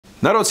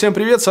Народ, всем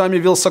привет, с вами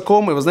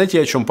Wylsacom, и вы знаете,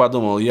 я о чем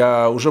подумал?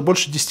 Я уже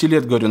больше 10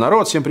 лет говорю: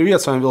 народ, всем привет,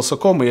 с вами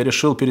Wylsacom, и я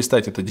решил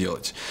перестать это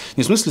делать.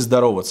 Не в смысле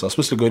здороваться, а в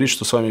смысле говорить,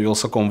 что с вами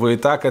Wylsacom, вы и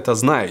так это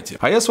знаете.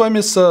 А я с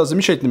вами с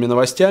замечательными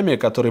новостями,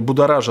 которые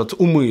будоражат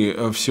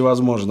умы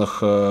всевозможных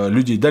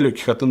людей,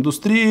 далеких от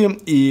индустрии,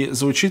 и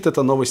звучит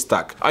эта новость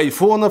так.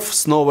 Айфонов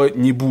снова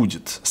не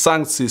будет.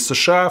 Санкции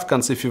США в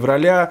конце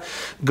февраля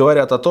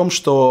говорят о том,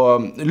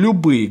 что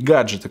любые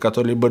гаджеты,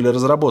 которые были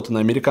разработаны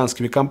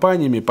американскими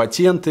компаниями,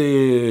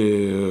 патенты,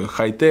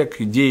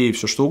 хай-тек, идеи,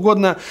 все что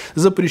угодно,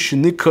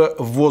 запрещены к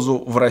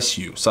ввозу в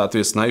Россию.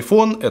 Соответственно,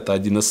 iPhone — это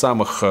один из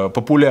самых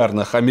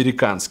популярных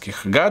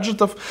американских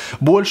гаджетов,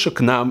 больше к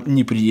нам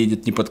не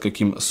приедет ни под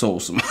каким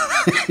соусом.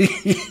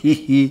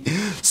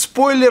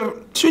 Спойлер,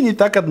 все не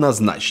так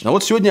однозначно.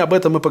 Вот сегодня об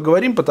этом и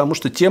поговорим, потому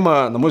что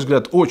тема, на мой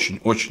взгляд,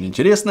 очень-очень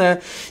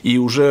интересная, и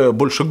уже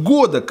больше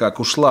года как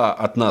ушла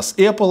от нас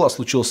Apple, а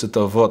случилось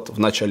это вот в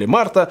начале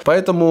марта,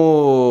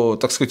 поэтому,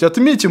 так сказать,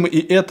 отметим и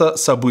это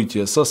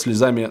событие со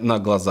слезами на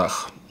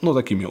глазах. Ну,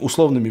 такими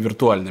условными,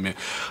 виртуальными.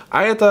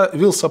 А это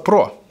Wylsa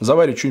Pro.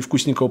 Заварить что-нибудь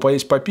вкусненького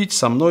поесть, попить.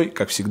 Со мной,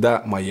 как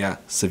всегда, моя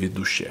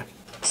соведущая.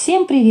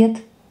 Всем привет!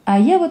 А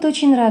я вот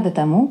очень рада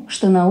тому,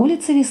 что на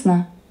улице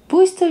весна.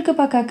 Пусть только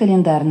пока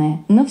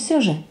календарная, но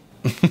все же.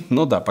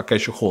 Ну да, пока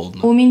еще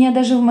холодно. У меня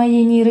даже в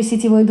моей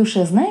нейросетевой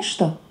душе знаешь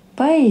что?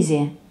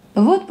 Поэзия.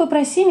 Вот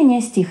попроси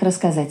меня стих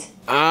рассказать.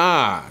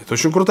 Это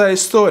очень крутая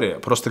история.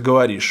 Просто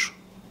говоришь.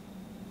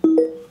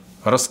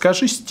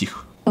 Расскажи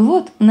стих.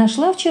 Вот,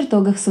 нашла в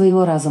чертогах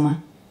своего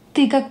разума.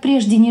 Ты, как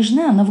прежде,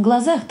 нежна, но в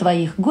глазах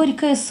твоих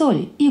горькая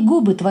соль, и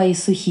губы твои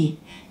сухи.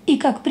 И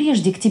как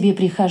прежде к тебе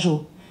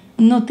прихожу,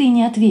 но ты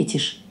не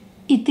ответишь,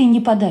 и ты не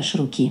подашь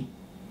руки.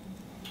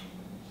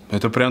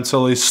 Это прям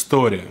целая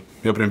история.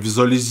 Я прям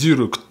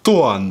визуализирую,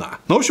 кто она.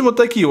 Ну, в общем, вот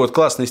такие вот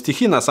классные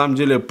стихи. На самом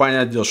деле,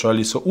 понятное дело, что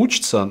Алиса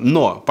учится,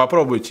 но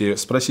попробуйте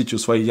спросить у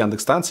своей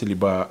Яндекс.Станции,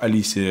 либо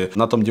Алисе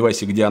на том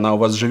девайсе, где она у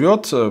вас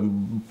живет,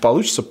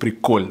 получится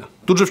прикольно.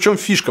 Тут же в чем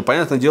фишка?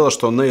 Понятное дело,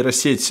 что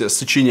нейросеть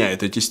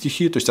сочиняет эти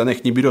стихи, то есть она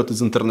их не берет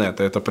из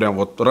интернета, это прям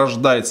вот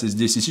рождается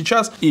здесь и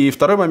сейчас. И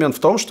второй момент в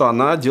том, что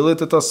она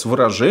делает это с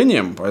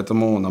выражением,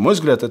 поэтому, на мой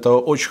взгляд, это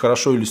очень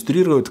хорошо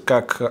иллюстрирует,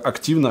 как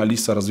активно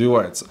Алиса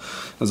развивается,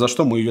 за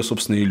что мы ее,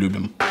 собственно, и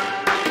любим.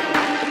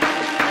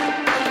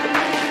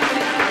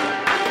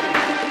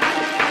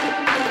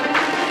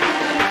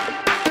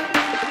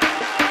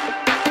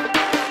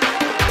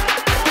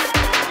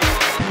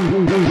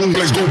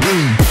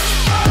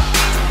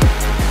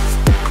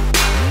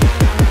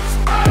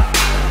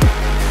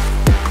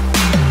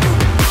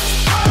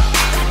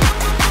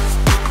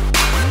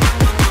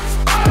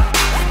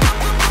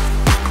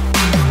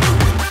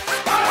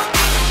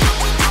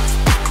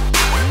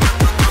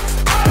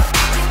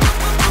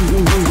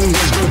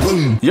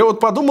 Я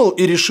вот подумал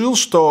и решил,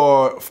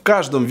 что в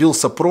каждом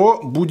Wylsa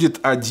Pro будет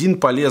один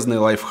полезный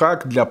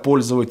лайфхак для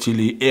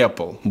пользователей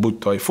Apple, будь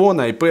то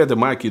iPhone, iPad,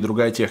 Mac и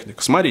другая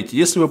техника. Смотрите,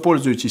 если вы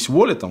пользуетесь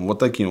воллетом, вот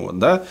таким вот,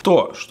 да,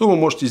 то что вы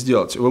можете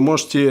сделать? Вы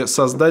можете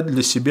создать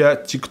для себя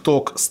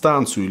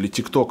TikTok-станцию или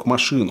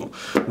TikTok-машину.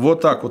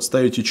 Вот так вот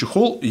ставите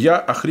чехол. Я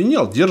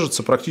охренел,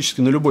 держится практически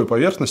на любой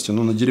поверхности,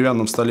 но на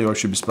деревянном столе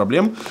вообще без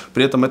проблем.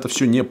 При этом это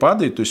все не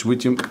падает, то есть вы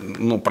этим,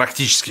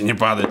 практически не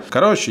падает.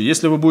 Короче,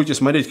 если вы будете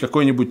смотреть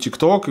какой-нибудь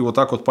TikTok и вот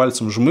так вот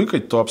пальцем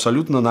жмыкать, то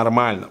абсолютно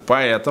нормально.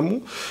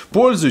 Поэтому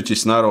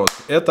пользуйтесь, народ.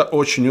 Это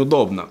очень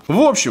удобно.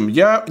 В общем,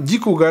 я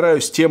дико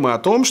угораю с темы о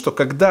том, что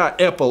когда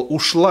Apple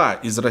ушла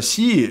из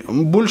России,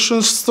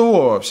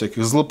 большинство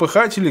всяких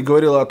злопыхателей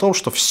говорило о том,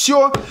 что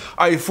все,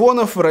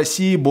 айфонов в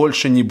России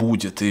больше не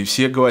будет. И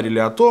все говорили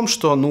о том,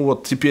 что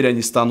вот теперь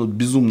они станут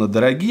безумно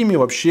дорогими,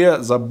 вообще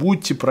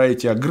забудьте про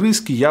эти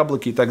огрызки,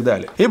 яблоки и так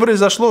далее. И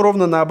произошло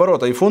ровно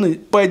наоборот. Айфоны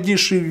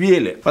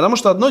подешевели. Потому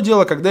что одно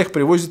дело, когда их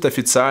привозят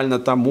официально,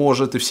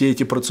 таможат и все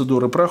эти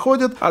процедуры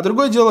проходят. А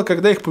другое дело,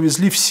 когда их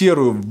повезли в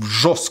серую,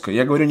 жестко.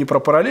 Я говорю не про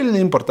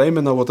параллельный импорт, а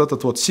именно вот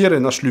этот вот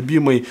серый, наш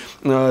любимый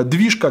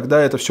движ,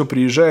 когда это все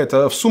приезжает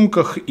в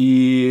сумках.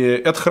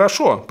 И это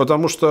хорошо,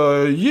 потому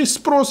что есть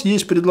спрос,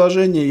 есть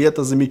предложение, и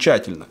это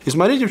замечательно. И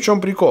смотрите, в чем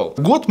прикол.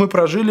 Год мы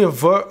прожили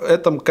в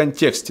этом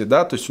контексте,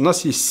 да, то есть у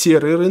нас есть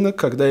серый рынок,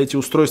 когда эти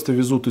устройства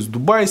везут из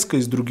Дубайска,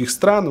 из других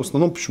стран, в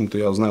основном почему-то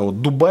я знаю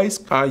вот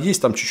Дубайск, а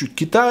есть там чуть-чуть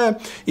Китая,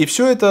 и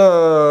все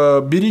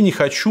это бери не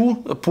хочу,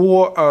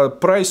 по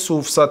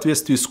прайсу в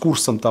соответствии с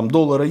курсом там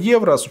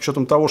доллара-евро, с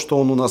учетом того, что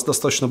он у нас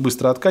достаточно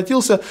быстро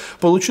откатился,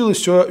 получилось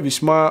все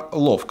весьма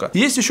ловко.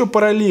 Есть еще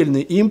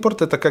параллельный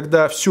импорт, это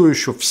когда все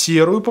еще в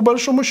серую по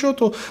большому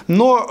счету,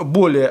 но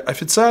более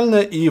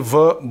официально и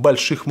в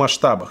больших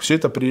масштабах. Все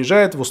это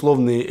приезжает в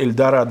условные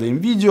Эльдорадо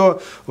М-Видео,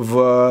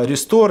 в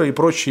ресторы и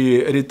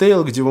прочий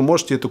ритейл, где вы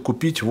можете это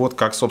купить вот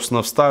как,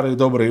 собственно, в старые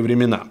добрые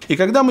времена. И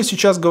когда мы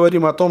сейчас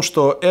говорим о том,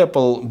 что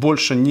Apple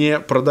больше не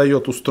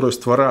продает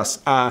устройство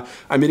раз, а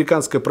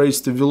американское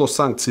правительство ввело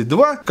санкции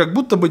 2, как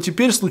будто бы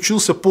теперь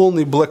случился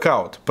полный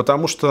блэкаут.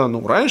 Потому что,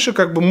 ну, раньше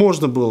как бы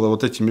можно было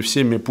вот этими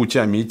всеми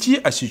путями идти,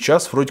 а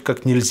сейчас вроде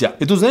как нельзя.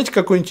 И тут знаете,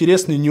 какой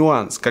интересный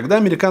нюанс? Когда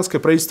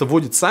американское правительство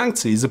вводит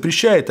санкции и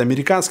запрещает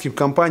американским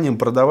компаниям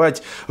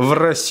продавать в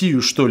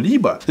Россию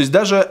что-либо, то есть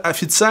даже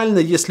официально,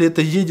 если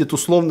это едет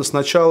условно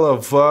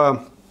сначала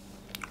в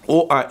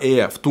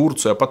ОАЭ, в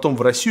Турцию, а потом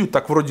в Россию,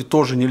 так вроде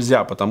тоже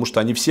нельзя, потому что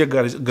они все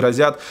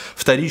грозят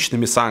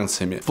вторичными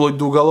санкциями, вплоть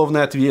до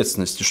уголовной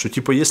ответственности, что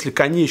типа если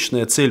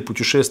конечная цель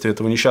путешествия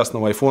этого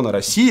несчастного айфона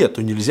Россия,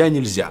 то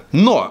нельзя.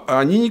 Но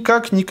они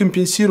никак не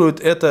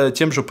компенсируют это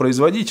тем же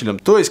производителям.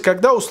 То есть,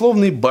 когда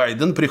условный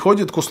Байден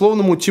приходит к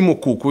условному Тиму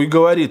Куку и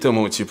говорит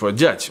ему, типа,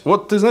 дядь,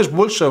 вот ты знаешь,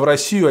 больше в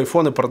Россию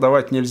айфоны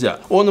продавать нельзя.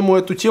 Он ему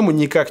эту тему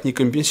никак не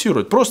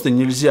компенсирует, просто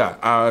нельзя.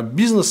 А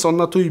бизнес, он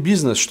на то и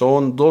бизнес, что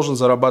он должен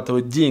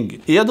зарабатывать деньги.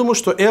 И я думаю,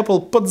 что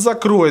Apple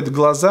подзакроет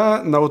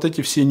глаза на вот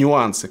эти все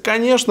нюансы.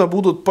 Конечно,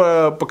 будут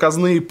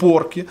показные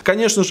порки.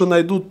 Конечно же,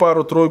 найдут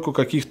пару-тройку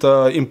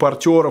каких-то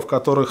импортеров,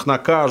 которых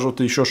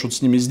накажут и еще что-то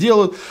с ними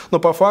сделают. Но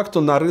по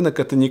факту на рынок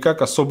это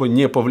никак особо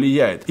не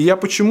повлияет. И я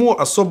почему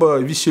особо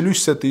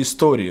веселюсь с этой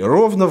историей?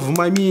 Ровно в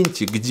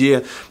моменте,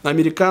 где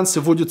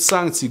американцы вводят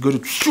санкции и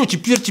говорят, все,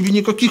 теперь тебе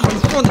никаких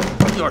айфонов,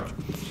 блядь.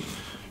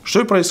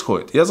 Что и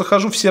происходит? Я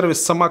захожу в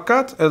сервис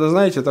 «Самокат». Это,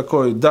 знаете,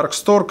 такой Dark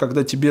Store,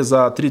 когда тебе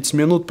за 30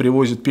 минут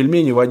привозят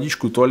пельмени,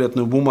 водичку и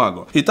туалетную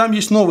бумагу. И там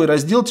есть новый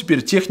раздел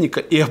теперь «Техника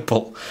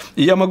Apple».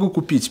 И я могу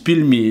купить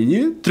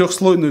пельмени,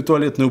 трехслойную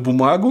туалетную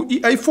бумагу и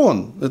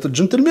iPhone. Это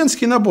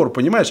джентльменский набор,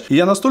 понимаешь? И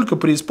я настолько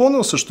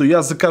преисполнился, что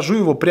я закажу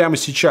его прямо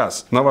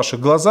сейчас на ваших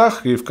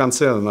глазах. И в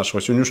конце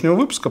нашего сегодняшнего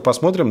выпуска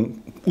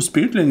посмотрим,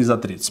 успеют ли они за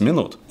 30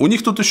 минут. У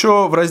них тут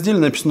еще в разделе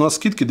написано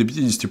скидки до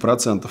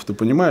 50%, ты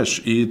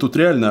понимаешь? И тут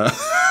реально...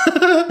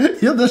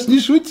 Я даже не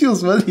шутил,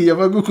 смотри, я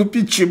могу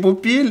купить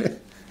Чебупели,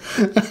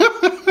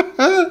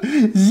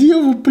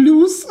 Зеву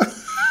Плюс,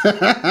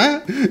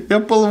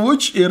 Apple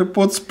Watch,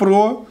 AirPods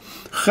Pro,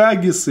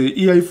 Хаггисы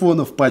и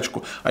айфонов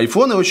пачку.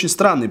 Айфоны очень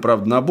странный,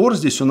 правда, набор.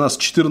 Здесь у нас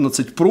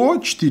 14 Pro,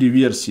 4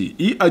 версии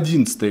и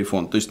 11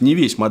 iPhone. То есть не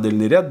весь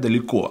модельный ряд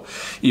далеко.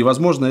 И,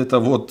 возможно, это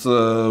вот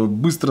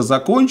быстро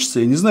закончится.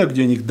 Я не знаю,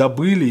 где они их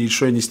добыли и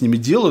что они с ними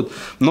делают.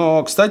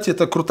 Но, кстати,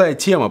 это крутая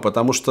тема,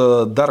 потому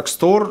что Dark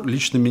Store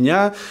лично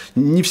меня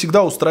не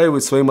всегда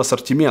устраивает своим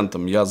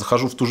ассортиментом. Я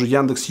захожу в ту же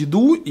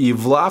Яндекс.Еду, и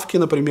в лавке,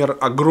 например,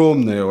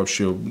 огромное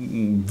вообще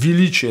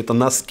величие – это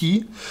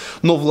носки,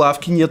 но в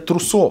лавке нет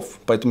трусов.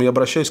 Поэтому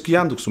я обращаюсь к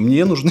Яндексу,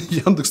 мне нужны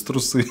Яндекс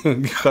трусы,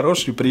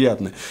 хорошие,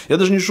 приятные. Я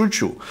даже не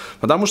шучу,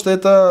 потому что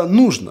это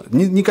нужно.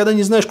 Никогда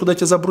не знаешь, куда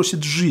тебя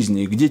забросит жизнь,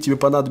 и где тебе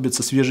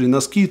понадобятся свежие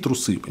носки и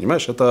трусы,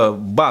 понимаешь, это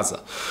база.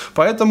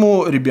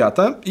 Поэтому,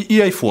 ребята, и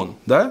iPhone,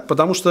 да,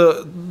 потому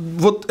что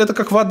вот это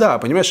как вода,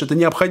 понимаешь, это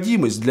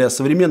необходимость для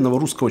современного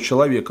русского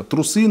человека.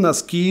 Трусы,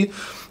 носки,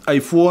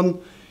 iPhone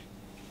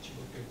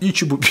и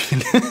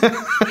Чебупели.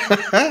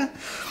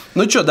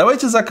 Ну что,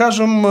 давайте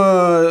закажем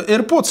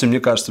AirPods, мне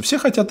кажется. Все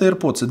хотят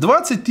AirPods.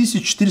 20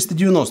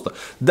 490.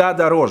 Да,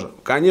 дороже.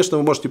 Конечно,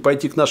 вы можете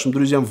пойти к нашим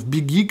друзьям в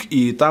Big Geek,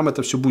 и там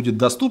это все будет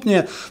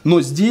доступнее.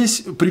 Но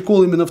здесь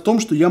прикол именно в том,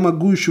 что я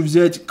могу еще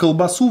взять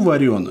колбасу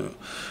вареную,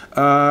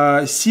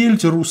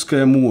 сельдь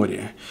русское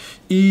море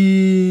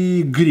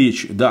и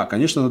гречи. Да,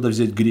 конечно, надо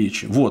взять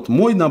гречи. Вот,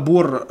 мой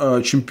набор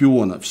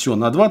чемпиона. Все,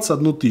 на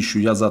 21 тысячу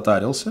я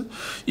затарился.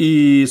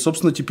 И,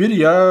 собственно, теперь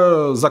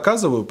я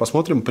заказываю.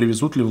 Посмотрим,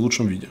 привезут ли в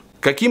лучшем виде.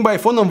 Каким бы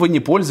айфоном вы ни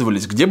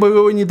пользовались, где бы вы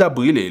его ни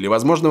добыли, или,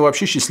 возможно, вы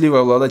вообще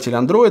счастливый обладатель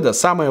андроида,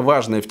 самое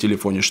важное в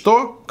телефоне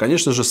что?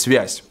 Конечно же,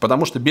 связь.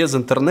 Потому что без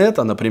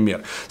интернета,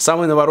 например,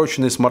 самый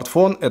навороченный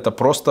смартфон – это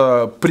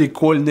просто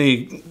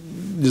прикольный,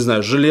 не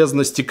знаю,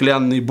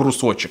 железно-стеклянный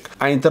брусочек.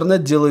 А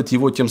интернет делает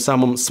его тем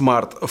самым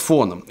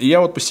смартфоном. И я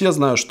вот по себе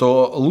знаю,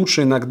 что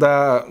лучше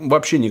иногда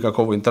вообще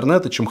никакого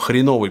интернета, чем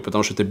хреновый,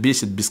 потому что это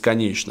бесит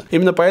бесконечно.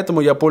 Именно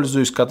поэтому я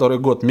пользуюсь который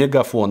год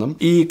мегафоном.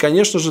 И,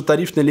 конечно же,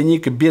 тарифная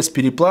линейка без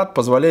переплат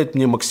позволяет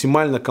мне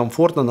максимально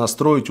комфортно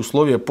настроить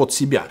условия под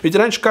себя. Ведь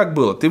раньше как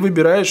было? Ты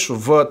выбираешь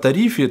в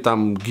тарифе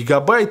там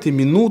гигабайты,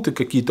 минуты,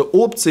 какие-то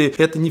опции.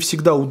 Это не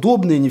всегда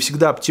удобно и не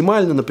всегда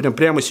оптимально. Например,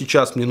 прямо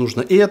сейчас мне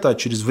нужно это, а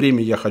через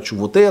время я хочу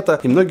вот это.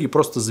 И многие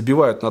просто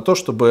забивают на то,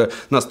 чтобы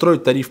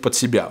настроить тариф под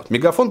себя. Вот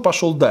Мегафон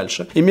пошел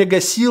дальше. И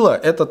Мегасила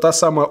 – это та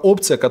самая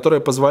опция, которая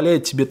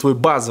позволяет тебе твой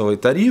базовый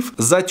тариф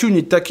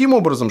затюнить таким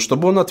образом,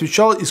 чтобы он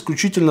отвечал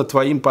исключительно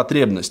твоим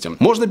потребностям.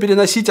 Можно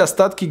переносить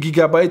остатки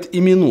гигабайт и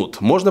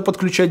минут. Можно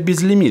подключать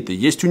безлимиты.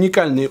 Есть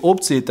уникальные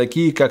опции,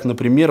 такие как,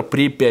 например,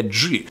 при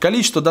 5G.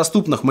 Количество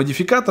доступных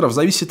модификаторов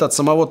зависит от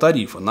самого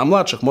тарифа. На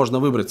младших можно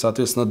выбрать,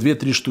 соответственно,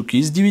 2-3 штуки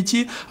из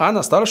 9, а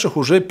на старших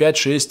уже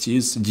 5-6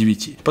 из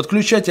 9.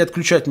 Подключать и отключать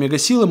подключать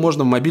мегасилы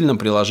можно в мобильном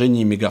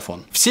приложении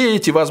Мегафон. Все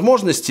эти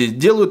возможности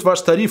делают ваш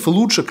тариф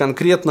лучше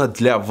конкретно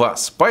для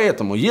вас.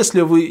 Поэтому,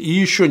 если вы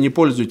еще не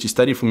пользуетесь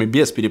тарифами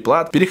без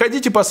переплат,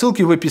 переходите по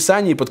ссылке в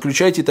описании,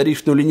 подключайте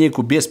тарифную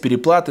линейку без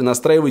переплат и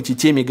настраивайте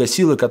те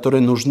мегасилы,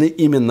 которые нужны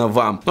именно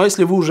вам. Ну а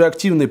если вы уже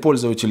активный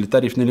пользователь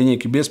тарифной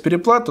линейки без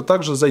переплат, то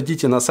также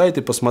зайдите на сайт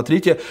и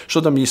посмотрите,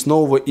 что там есть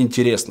нового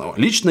интересного.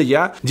 Лично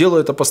я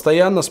делаю это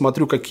постоянно,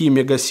 смотрю, какие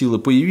мегасилы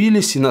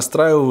появились и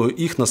настраиваю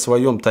их на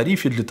своем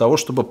тарифе для того,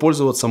 чтобы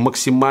пользоваться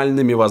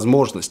максимальными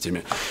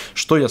возможностями,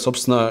 что я,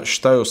 собственно,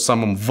 считаю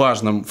самым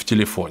важным в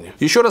телефоне.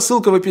 Еще раз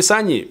ссылка в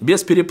описании,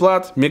 без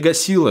переплат,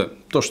 мегасилы,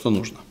 то, что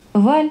нужно.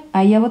 Валь,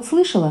 а я вот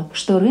слышала,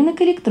 что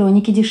рынок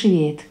электроники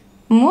дешевеет.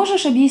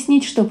 Можешь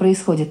объяснить, что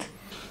происходит?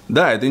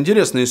 Да, это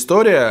интересная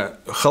история.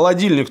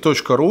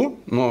 Холодильник.ру,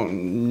 но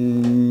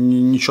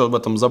ничего в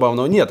этом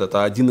забавного нет,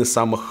 это один из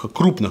самых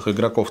крупных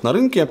игроков на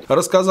рынке,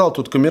 рассказал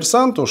тут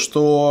коммерсанту,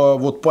 что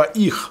вот по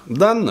их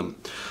данным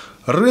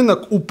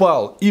рынок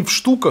упал и в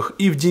штуках,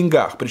 и в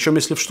деньгах. Причем,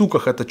 если в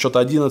штуках это что-то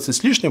 11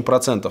 с лишним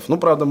процентов, ну,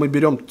 правда, мы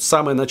берем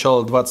самое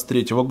начало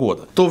 2023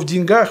 года, то в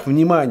деньгах,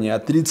 внимание,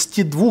 от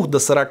 32 до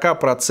 40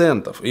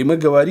 процентов. И мы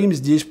говорим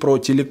здесь про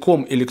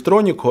телеком,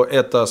 электронику.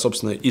 Это,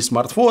 собственно, и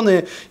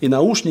смартфоны, и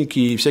наушники,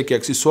 и всякие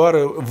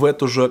аксессуары в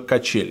эту же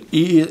качель.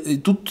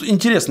 И тут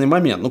интересный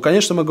момент. Ну,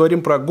 конечно, мы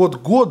говорим про год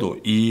к году.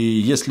 И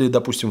если,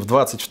 допустим, в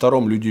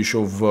 22-м люди еще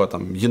в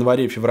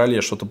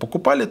январе-феврале что-то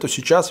покупали, то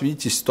сейчас,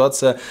 видите,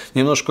 ситуация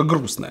немножко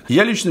грустная.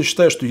 Я лично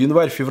считаю, что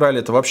январь-февраль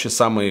это вообще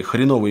самые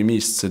хреновые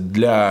месяцы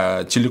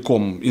для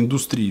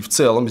телеком-индустрии в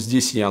целом.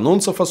 Здесь и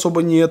анонсов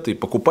особо нет, и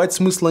покупать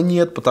смысла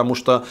нет, потому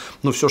что,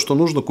 ну, все, что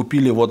нужно,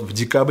 купили вот в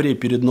декабре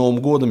перед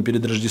Новым годом,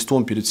 перед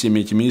Рождеством, перед всеми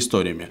этими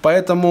историями.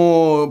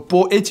 Поэтому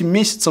по этим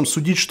месяцам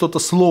судить что-то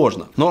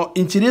сложно. Но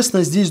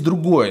интересно здесь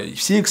другое.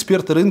 Все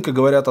эксперты рынка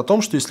говорят о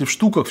том, что если в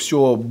штуках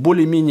все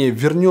более-менее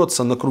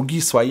вернется на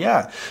круги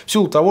своя, в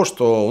силу того,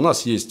 что у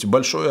нас есть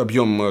большой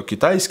объем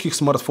китайских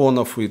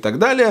смартфонов и так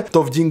далее,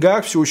 то в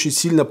деньгах все очень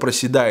сильно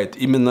проседает.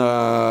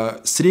 Именно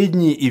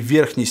средний и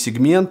верхний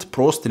сегмент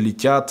просто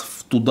летят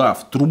туда,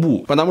 в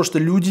трубу. Потому что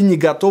люди не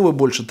готовы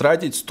больше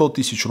тратить 100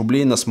 тысяч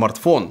рублей на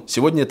смартфон.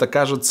 Сегодня это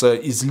кажется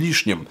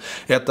излишним.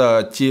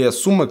 Это те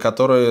суммы,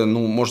 которые,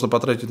 ну, можно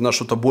потратить на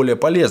что-то более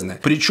полезное.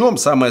 Причем,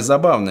 самое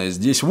забавное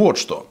здесь вот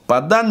что. По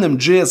данным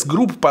GS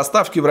Group,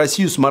 поставки в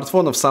Россию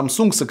смартфонов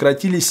Samsung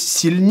сократились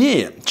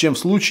сильнее, чем в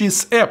случае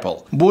с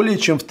Apple. Более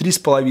чем в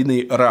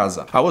 3,5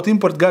 раза. А вот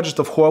импорт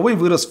гаджетов Huawei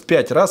вырос в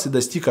 5 раз и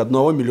достиг 1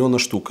 миллиона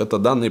штук. Это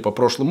данные по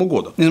прошлому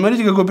году. И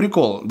смотрите, какой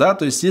прикол, да,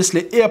 то есть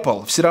если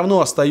Apple все равно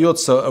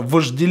остается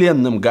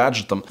вожделенным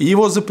гаджетом,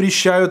 его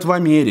запрещают в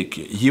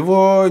Америке,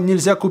 его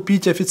нельзя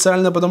купить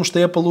официально, потому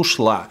что Apple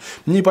ушла,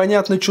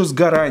 непонятно, что с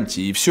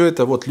гарантией, и все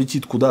это вот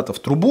летит куда-то в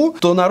трубу,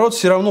 то народ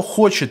все равно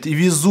хочет и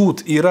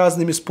везут, и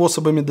разными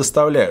способами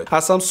доставляют. А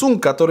Samsung,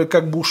 который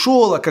как бы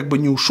ушел, а как бы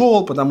не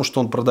ушел, потому что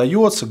он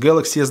продается,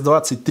 Galaxy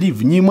S23,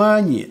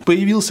 внимание,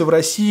 появился в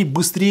России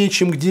быстрее,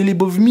 чем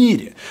где-либо в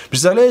мире.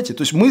 Представляете?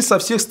 То есть мы со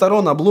всех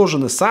сторон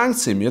обложены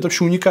санкциями. Это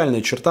вообще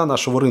уникальная черта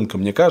нашего рынка,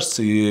 мне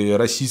кажется, и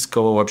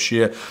российского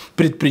вообще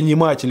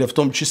предпринимателя в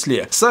том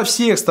числе. Со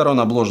всех сторон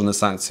обложены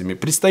санкциями.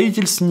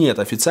 Представительств нет,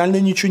 официально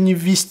ничего не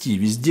ввести,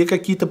 везде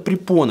какие-то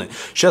препоны.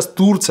 Сейчас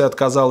Турция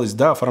отказалась,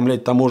 да,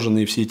 оформлять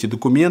таможенные все эти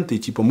документы, и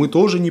типа мы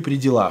тоже не при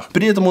делах.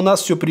 При этом у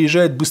нас все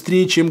приезжает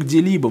быстрее, чем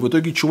где-либо. В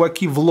итоге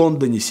чуваки в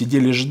Лондоне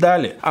сидели,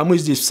 ждали, а мы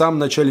здесь в самом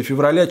начале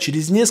февраля,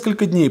 через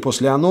несколько дней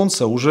после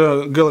анонса,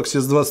 уже Galaxy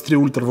S23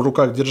 Ultra в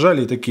руках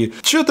держали и такие,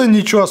 что-то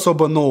ничего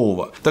особо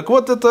нового. Так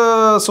вот,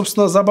 это,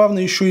 собственно, забавно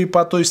еще и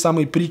по той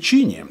самой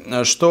причине,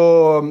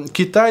 что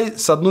Китай,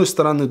 с одной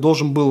стороны,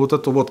 должен был вот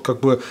эту вот как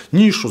бы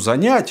нишу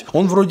занять,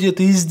 он вроде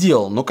это и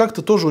сделал, но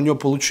как-то тоже у него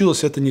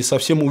получилось это не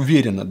совсем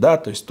уверенно, да,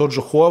 то есть тот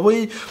же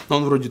Huawei,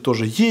 он вроде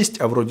тоже есть,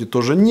 а вроде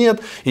тоже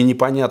нет, и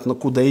непонятно,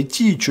 куда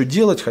идти, и что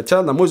делать,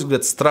 хотя, на мой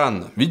взгляд,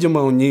 странно,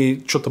 видимо,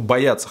 они что-то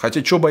боятся,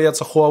 хотя что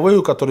боятся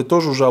Huawei, который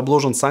тоже уже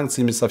обложен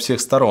санкциями со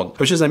всех сторон.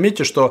 Вообще,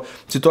 заметьте, что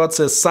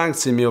ситуация с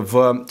санкциями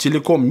в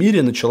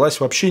телеком-мире началась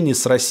вообще не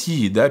с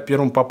России, да,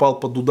 первым попал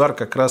под удар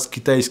как раз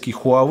китайский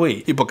Huawei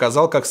и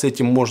показал, как с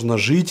этим можно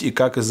жить и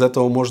как из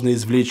этого можно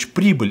извлечь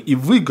прибыль и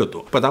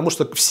выгоду. Потому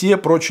что все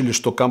прочили,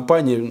 что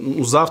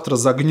компания завтра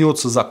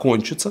загнется,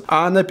 закончится,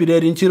 а она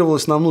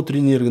переориентировалась на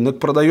внутренний рынок,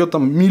 продает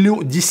там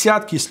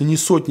десятки, если не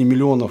сотни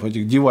миллионов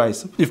этих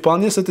девайсов. И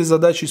вполне с этой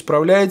задачей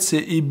справляется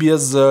и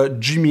без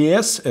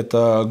GMS,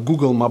 это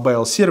Google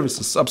Mobile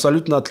Services,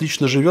 абсолютно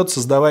отлично живет,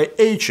 создавая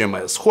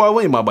HMS,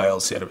 Huawei Mobile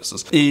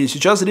Services. И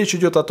сейчас речь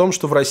идет о том,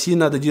 что в России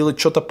надо делать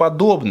что-то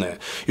подобное.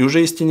 И уже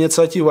есть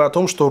инициатива о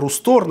том, что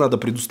Рустор надо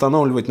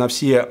предустанавливать на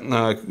все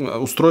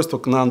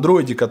устройства на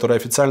андроиде, которые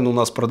официально у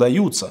нас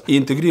продаются, и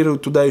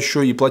интегрировать туда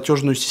еще и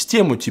платежную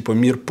систему типа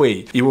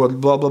MirPay, и вот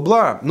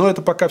бла-бла-бла. Но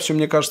это пока все,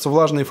 мне кажется,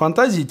 влажные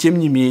фантазии. Тем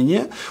не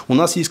менее, у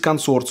нас есть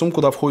консорциум,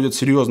 куда входят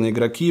серьезные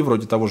игроки,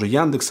 вроде того же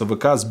Яндекса,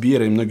 ВК,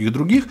 Сбера и многих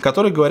других,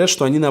 которые говорят,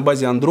 что они на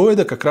базе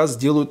андроида как раз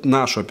сделают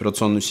нашу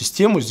операционную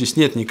систему. Здесь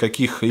нет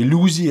никаких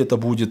иллюзий, это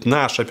будет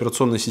наша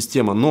операционная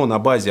система, но на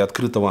базе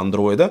открытого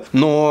андроида.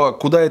 Но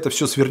куда это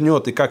все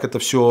свернет и как это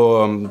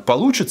все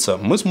получится,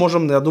 мы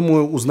сможем, я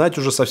думаю, узнать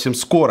уже совсем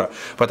скоро.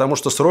 Потому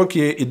что сроки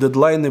и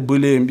дедлайны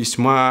были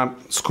весьма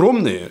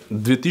скромные.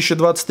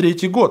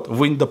 2023 год,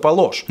 вынь да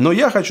положь. Но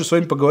я хочу с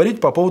вами поговорить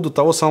по поводу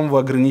того самого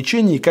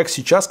ограничения и как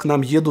сейчас к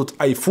нам едут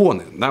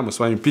айфоны. Да, мы с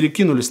вами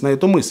перекинулись на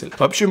эту мысль.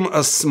 В общем,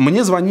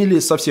 мне звонили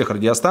со всех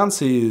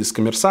радиостанций, с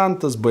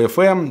Коммерсанта, с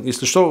БФМ.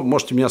 Если что,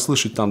 можете меня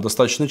слышать там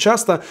достаточно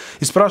часто.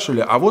 И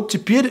спрашивали, а вот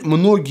теперь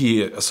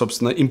многие,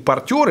 собственно,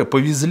 импортеры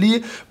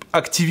повезли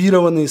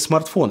активированные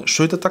смартфоны.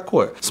 Что это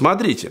такое?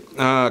 Смотрите,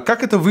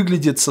 как это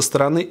выглядит со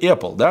стороны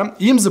Apple. Да?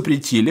 Им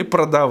запретили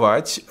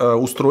продавать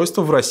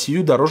устройства в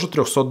Россию дороже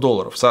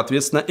 $300.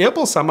 Соответственно,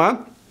 Apple сама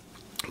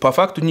по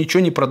факту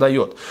ничего не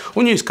продает.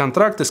 У нее есть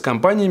контракты с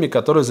компаниями,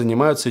 которые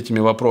занимаются этими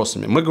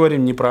вопросами. Мы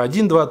говорим не про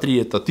 1, 2,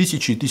 3, это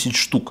тысячи и тысячи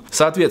штук.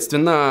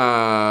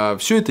 Соответственно,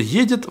 все это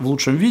едет в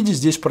лучшем виде,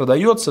 здесь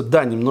продается,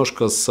 да,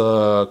 немножко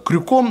с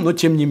крюком, но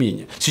тем не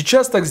менее.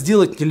 Сейчас так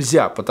сделать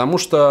нельзя, потому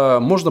что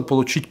можно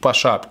получить по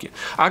шапке.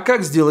 А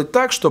как сделать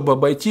так, чтобы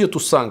обойти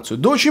эту санкцию?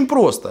 Да очень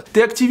просто.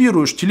 Ты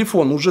активируешь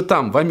телефон уже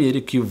там, в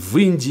Америке, в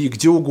Индии,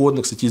 где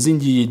угодно. Кстати, из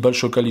Индии есть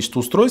большое количество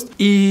устройств.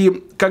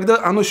 И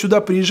когда оно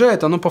сюда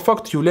приезжает, оно по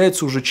факту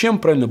является уже чем?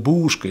 Правильно,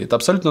 бэушкой. Это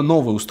абсолютно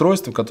новое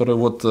устройство, которое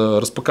вот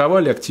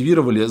распаковали,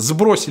 активировали,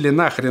 сбросили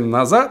нахрен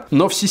назад,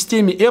 но в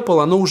системе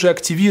Apple оно уже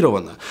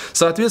активировано.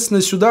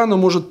 Соответственно, сюда оно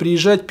может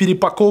приезжать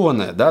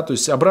перепакованное, да, то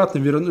есть обратно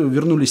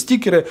вернули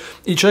стикеры,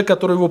 и человек,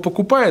 который его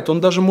покупает,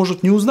 он даже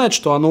может не узнать,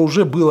 что оно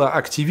уже было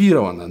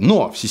активировано,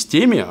 но в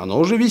системе оно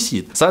уже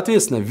висит.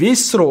 Соответственно,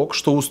 весь срок,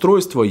 что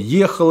устройство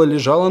ехало,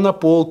 лежало на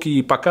полке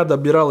и пока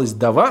добиралось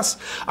до вас,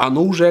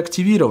 оно уже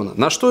активировано.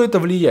 На что это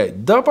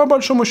влияет? Да, по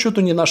большому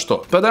счету, ни на что.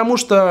 Потому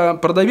что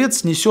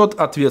продавец несет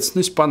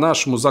ответственность по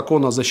нашему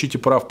закону о защите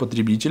прав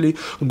потребителей.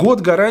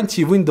 Год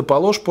гарантии вынь да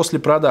положь после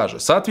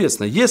продажи.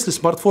 Соответственно, если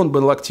смартфон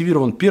был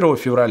активирован 1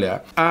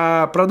 февраля,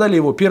 а продали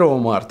его 1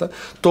 марта,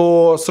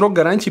 то срок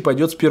гарантии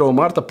пойдет с 1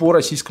 марта по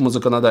российскому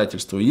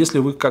законодательству. Если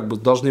вы как бы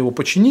должны его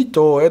починить,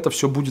 то это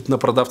все будет на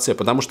продавце.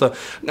 Потому что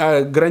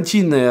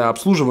гарантийное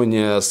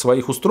обслуживание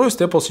своих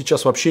устройств Apple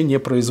сейчас вообще не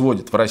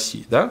производит в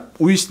России. Да?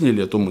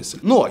 Уяснили эту мысль.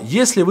 Но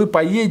если вы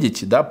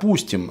поедете,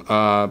 допустим,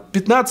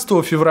 15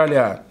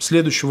 февраля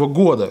следующего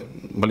года,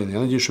 я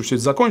надеюсь, что все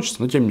это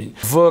закончится, но тем не менее,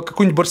 в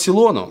какую-нибудь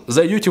Барселону,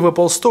 зайдете в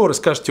Apple Store и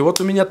скажете,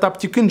 вот у меня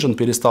Taptic Engine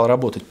перестал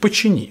работать,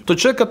 почини. Тот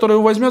человек, который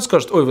его возьмет,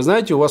 скажет, ой, вы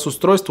знаете, у вас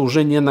устройство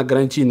уже не на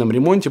гарантийном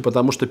ремонте,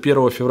 потому что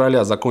 1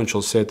 февраля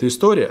закончилась вся эта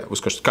история. Вы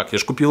скажете, как, я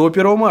же купил его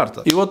 1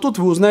 марта. И вот тут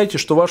вы узнаете,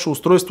 что ваше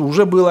устройство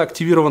уже было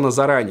активировано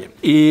заранее.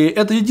 И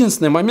это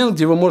единственный момент,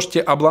 где вы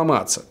можете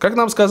обломаться. Как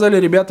нам сказали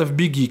ребята в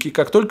Бигике,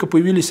 как только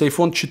появились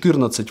iPhone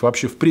 14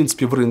 вообще в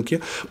принципе в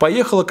рынке,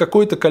 поехало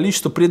какое-то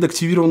количество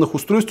предактивированных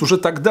устройств уже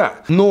тогда.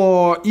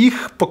 Но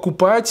их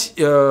покупать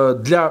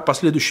для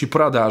последующей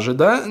продажи,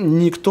 да,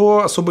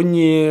 никто особо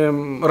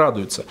не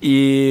радуется.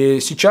 И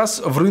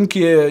сейчас в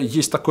рынке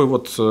есть такой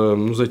вот,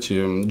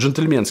 знаете,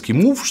 джентльменский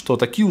мув, что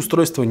такие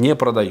устройства не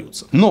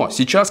продаются. Но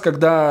сейчас,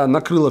 когда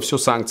накрыло все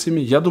санкциями,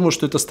 я думаю,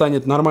 что это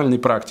станет нормальной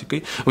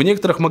практикой. В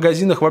некоторых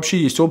магазинах вообще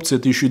есть опция,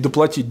 ты еще и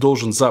доплатить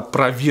должен за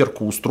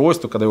проверку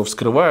устройства, когда его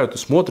вскрывают и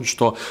смотрят,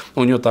 что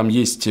у него там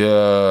есть,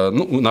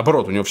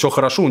 наоборот, у него все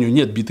хорошо, у него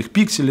нет битых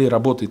пикселей,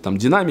 работает там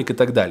динамик и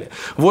так далее.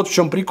 Вот в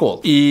чем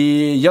прикол.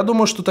 И я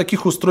думаю, что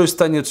таких устройств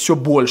станет все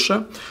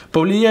больше.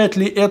 Повлияет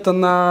ли это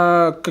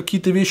на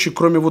какие-то вещи,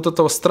 кроме вот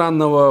этого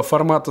странного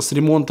формата с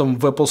ремонтом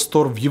в Apple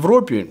Store в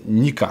Европе?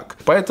 Никак.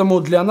 Поэтому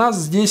для нас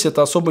здесь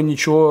это особо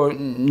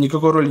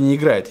никакой роли не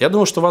играет. Я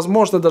думаю, что,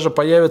 возможно, даже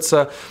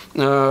появятся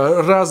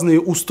разные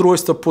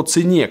устройства по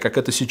цене, как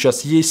это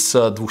сейчас есть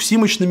с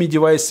двухсимочными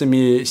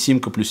девайсами,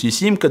 симка плюс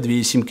eSIM-ка, 2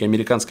 eSIM-ки,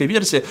 американская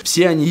версия.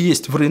 Все они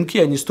есть в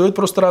рынке, они стоят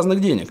просто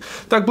разных денег.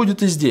 Так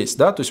будет и здесь,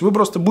 да, то есть вы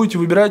просто будете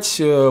выбирать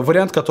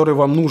вариант, который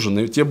вам нужен,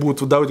 и тебе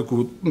будут выдавать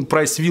такую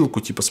прайс-вилку,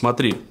 типа,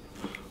 смотри.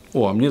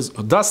 О, а мне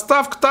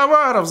доставка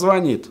товаров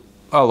звонит.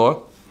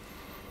 Алло.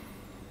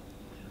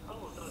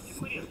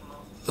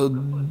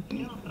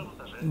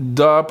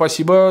 Да,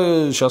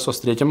 спасибо, сейчас вас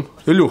встретим.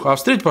 Илюх, а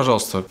встреть,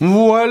 пожалуйста.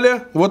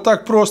 Вуаля, вот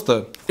так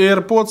просто.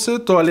 AirPods,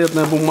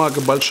 туалетная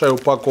бумага, большая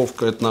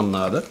упаковка, это нам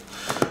надо.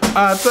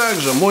 А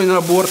также мой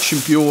набор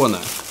чемпиона.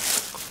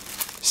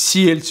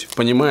 Сельдь,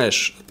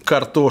 понимаешь,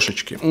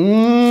 картошечки.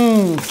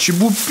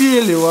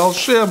 Чебупели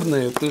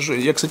волшебные. Ты же...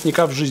 Я, кстати,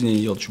 никак в жизни не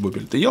ел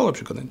чебупели. Ты ел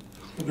вообще когда-нибудь?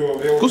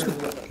 Да. Вкусно?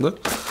 Да?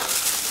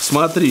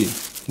 Смотри,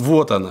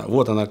 вот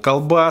она,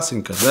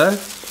 колбасенька, да?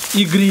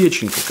 И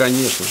греченька,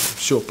 конечно же.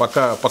 Все,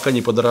 пока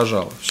не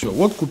подорожало. Все,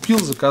 вот купил,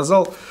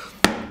 заказал.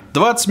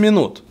 20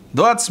 минут.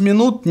 20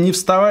 минут, не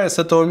вставая с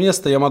этого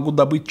места, я могу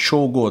добыть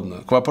что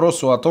угодно. К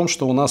вопросу о том,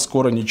 что у нас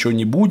скоро ничего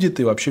не будет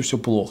и вообще все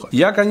плохо.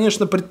 Я,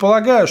 конечно,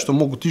 предполагаю, что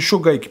могут еще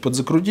гайки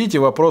подзакрутить, и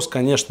вопрос,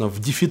 конечно, в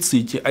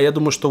дефиците. А я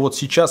думаю, что вот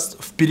сейчас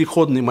в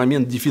переходный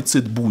момент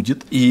дефицит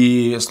будет,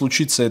 и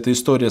случится эта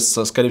история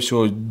с, скорее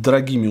всего,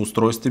 дорогими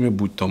устройствами,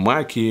 будь то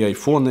Mac,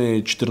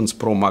 iPhone, 14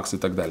 Pro Max и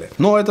так далее.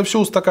 Но это все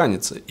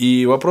устаканится.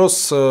 И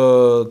вопрос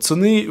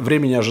цены,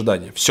 времени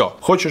ожидания. Все.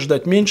 Хочешь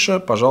ждать меньше,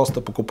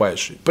 пожалуйста,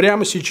 покупаешь.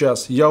 Прямо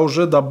сейчас я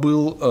уже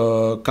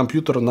добыл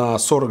компьютер на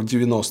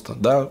 4090.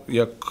 Да?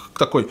 Я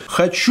такой,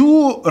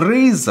 хочу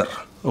Razer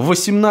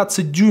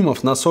 18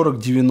 дюймов на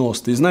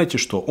 4090. И знаете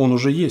что? Он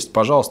уже есть.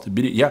 Пожалуйста,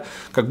 бери. Я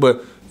как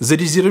бы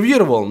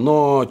зарезервировал,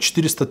 но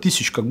 400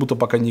 тысяч как будто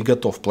пока не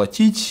готов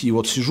платить. И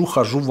вот сижу,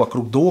 хожу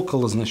вокруг да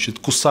около, значит,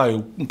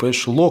 кусаю,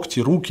 понимаешь, локти,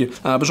 руки.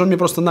 Потому что он мне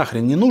просто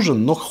нахрен не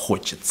нужен, но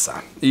хочется.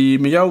 И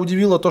меня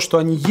удивило то, что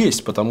они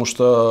есть, потому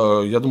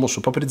что я думал,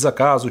 что по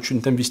предзаказу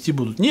что-нибудь там вести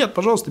будут. Нет,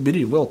 пожалуйста,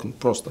 бери, welcome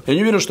просто. Я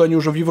не верю, что они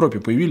уже в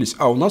Европе появились,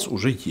 а у нас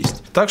уже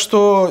есть. Так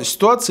что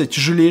ситуация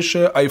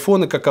тяжелейшая.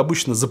 Айфоны, как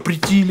обычно,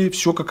 запретили.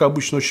 Все, как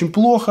обычно, очень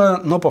плохо.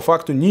 Но по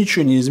факту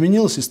ничего не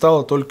изменилось и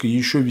стало только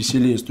еще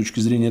веселее с точки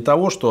зрения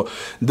того, что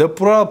да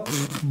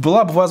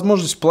была бы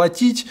возможность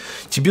платить,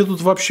 тебе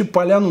тут вообще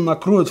поляну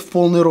накроют в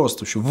полный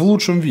рост, вообще, в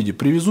лучшем виде,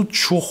 привезут,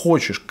 что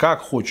хочешь,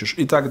 как хочешь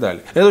и так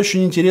далее. Это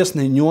очень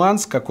интересный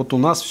нюанс, как вот у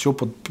нас все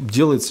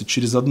делается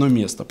через одно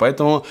место.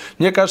 Поэтому,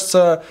 мне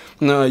кажется,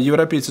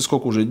 европейцы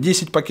сколько уже,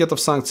 10 пакетов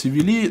санкций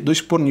ввели, до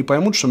сих пор не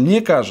поймут, что мне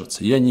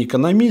кажется, я не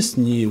экономист,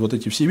 не вот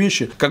эти все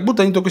вещи, как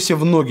будто они только себе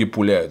в ноги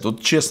пуляют.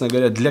 Вот, честно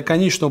говоря, для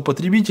конечного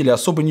потребителя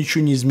особо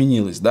ничего не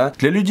изменилось, да.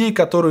 Для людей,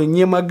 которые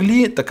не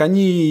могли, так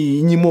они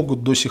не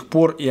могут до сих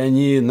пор, и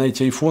они на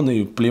эти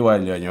айфоны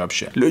плевали они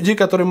вообще. Люди,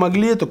 которые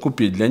могли это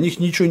купить, для них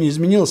ничего не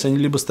изменилось, они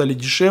либо стали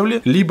дешевле,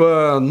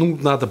 либо, ну,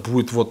 надо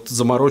будет вот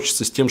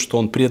заморочиться с тем, что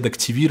он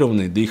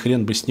предактивированный, да и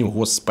хрен бы с ним,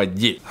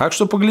 господи. Так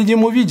что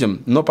поглядим,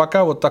 увидим. Но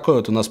пока вот такой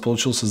вот у нас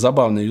получился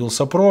забавный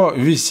Wylsa Pro,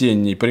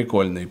 весенний,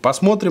 прикольный.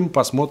 Посмотрим,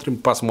 посмотрим,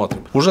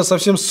 посмотрим. Уже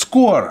совсем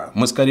скоро,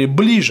 мы скорее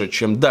ближе,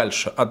 чем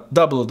дальше от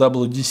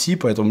WWDC,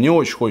 поэтому мне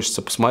очень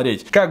хочется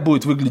посмотреть, как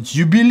будет выглядеть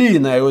юбилей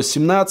на iOS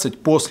 17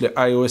 после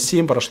iOS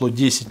 7. Прошло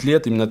 10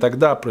 лет, именно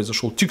тогда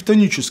произошел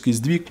тектонический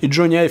сдвиг, и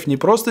Джонни Айв не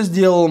просто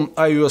сделал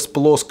iOS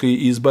плоской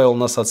и избавил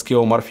нас от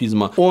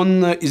скеоморфизма,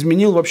 он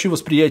изменил вообще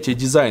восприятие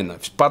дизайна.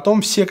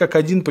 Потом все как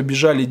один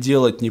побежали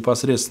делать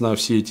непосредственно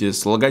все эти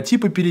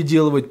логотипы,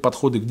 переделывать,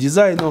 подходы к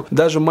дизайну,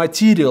 даже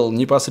материал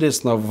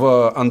непосредственно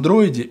в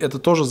Android, это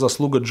тоже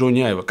заслуга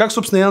Джонни Айва. Как,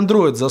 собственно, и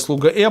Android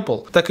заслуга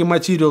Apple, так и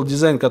материал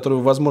дизайн, который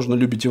вы, возможно,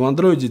 любите в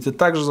Android, это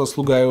также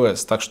заслуга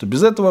iOS, так что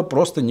без этого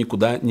просто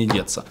никуда не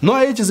деться. Ну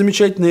а эти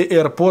замечательные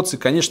AirPods, и,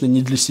 конечно,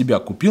 не для себя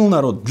купил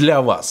народ,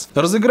 для вас.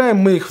 Разыграем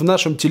мы их в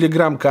нашем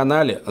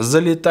Телеграм-канале.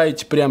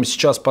 Залетайте прямо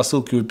сейчас по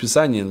ссылке в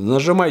описании,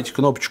 нажимайте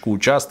кнопочку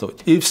 «Участвовать».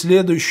 И в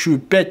следующую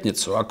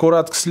пятницу,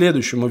 аккурат к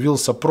следующему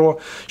Wylsa Pro,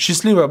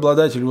 счастливый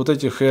обладатель вот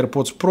этих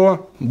AirPods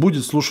Pro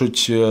будет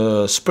слушать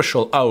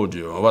Special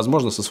Audio.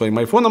 Возможно, со своим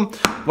айфоном,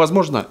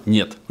 возможно,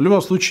 нет. В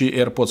любом случае,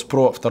 AirPods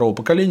Pro второго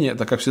поколения,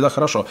 это, как всегда,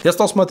 хорошо. Я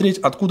стал смотреть,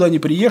 откуда они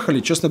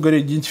приехали. Честно говоря,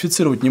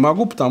 идентифицировать не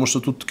могу, потому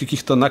что тут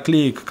каких-то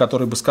наклеек,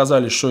 которые бы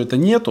сказали, что это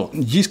нету.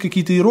 Есть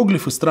какие-то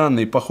иероглифы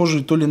странные,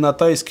 похожие то ли на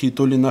тайские,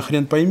 то ли на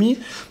хрен пойми.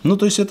 Ну,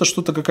 то есть, это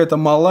что-то какая-то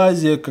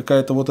Малайзия,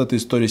 какая-то вот эта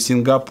история,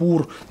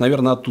 Сингапур.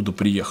 Наверное, оттуда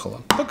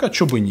приехала. Так, а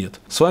чё бы нет.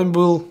 С вами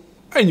был,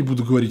 я не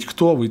буду говорить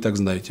кто, вы и так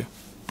знаете.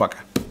 Пока.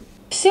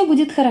 Все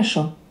будет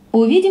хорошо.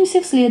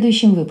 Увидимся в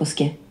следующем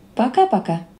выпуске. Пока-пока.